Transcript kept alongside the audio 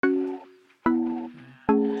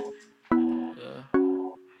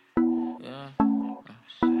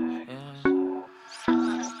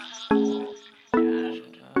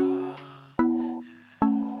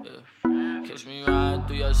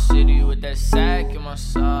city with that sack in my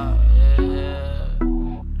sock, yeah.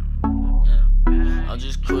 I'm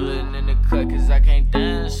just coolin' in the cut cause I can't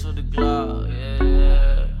dance with the Glock,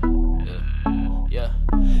 yeah.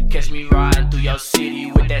 Catch me riding through your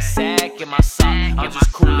city with that sack in my sock. I'm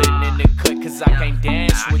just coolin' in the cut cause I can't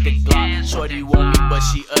dance with the Glock. Shorty want me but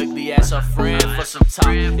she ugly as her friend for some top.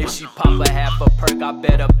 If she pop a half a perk I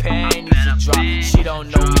bet her panties a drop. She don't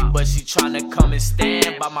know me but she tryna come and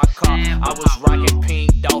stand by my car. I was rockin'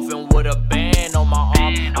 pink dolphin with a band on my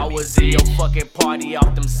arm. I was in your fucking party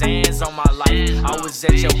off them Zans on my life. I was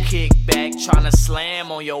at your kickback tryna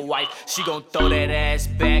slam on your wife. She gon' throw that ass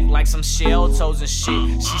back like some shell toes and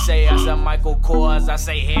shit. She say I said Michael Kors, I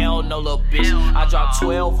say hell no little bitch. I drop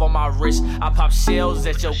 12 on my wrist, I pop shells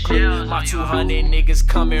at your clip. My 200 niggas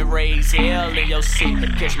come and raise hell in your city.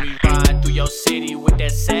 Catch me riding through your city with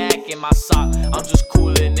that sack in my sock. I'm just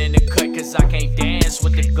coolin' in the cut cause I can't dance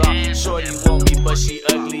with the Glock. Shorty want me but she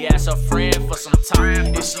ugly as her friend for some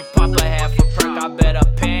time. If she pop a half a perk I bet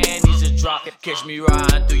her panties a drop. Catch me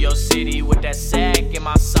riding through your city with that sack in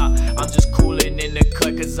my sock. I'm just coolin' in the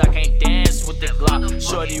cut cause I can't dance with the Glock.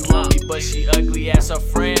 Shorty want me but she ugly as her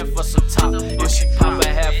friend for some top. If she pop a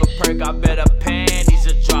half a perk I bet her panties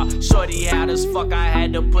a drop. Shorty hot as fuck, I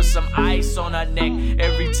had to put some ice on her neck.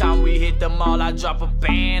 Every time we hit the mall I drop a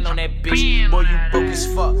band on that bitch. Boy you broke as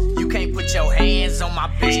fuck, you can't put your hands on my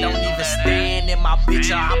bitch. Don't even stand in my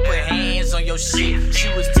bitch or I put hands on your shit. She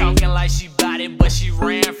was talking like she bout it but she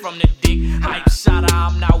ran from the dick. Hype shot her,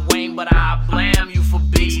 I'm not Wayne but I blame you for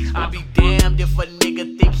bitch. I be damned if a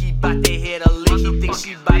nigga think he bout to hit a lick. He think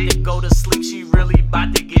she bout to go to sleep, she really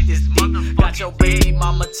bout to get this dick. Got your baby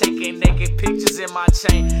mama taking naked pictures in my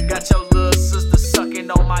chain. Got your little sister sucking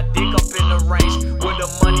on my dick up in the range. When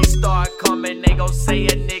the money start coming they gon' say a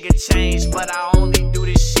nigga changed. But I only do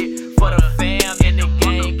this shit for the fam in the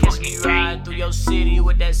game. Catch me riding through your city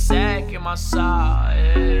with that sack in my sock,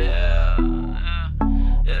 yeah.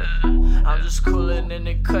 I'm just coolin' in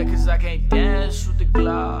the cut cause I can't dance with the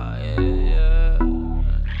Glock, yeah.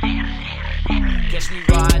 Catch me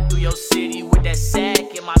riding through your city with that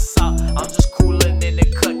sack in my sock. I'm just coolin' in the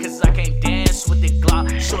cut cause I can't dance with the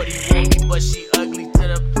Glock. Shorty want me but she ugly to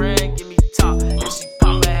the friend, give me top. If she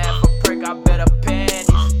pop a half a perk I bet her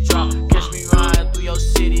panties drop. Catch me riding through your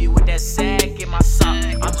city with that sack in my sock.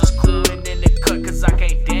 I'm just coolin' in the cut cause I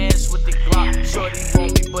can't dance with the Glock. Shorty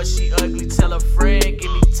want me but she ugly, tell her friend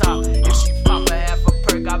give me top. If she pop a half a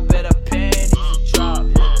perk I bet her panties drop,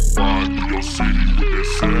 yeah. Riding through your city with that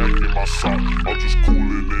sack in my sock. I'm just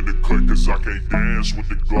coolin' in the cut cause I can't dance with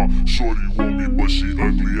the Glock. Shorty want me but she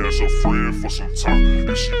ugly as her friend for some time.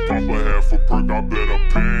 If she pop a half a perk I bet her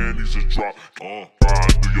panties a drop.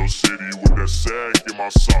 Riding through your city with that sack in my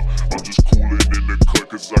sock. I'm just coolin' in the cut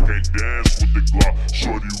cause I can't dance with the Glock.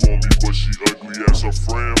 Shorty want me but she ugly as her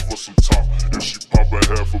friend for some time. If she pop a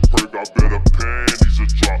half a perk I bet her panties a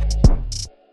drop.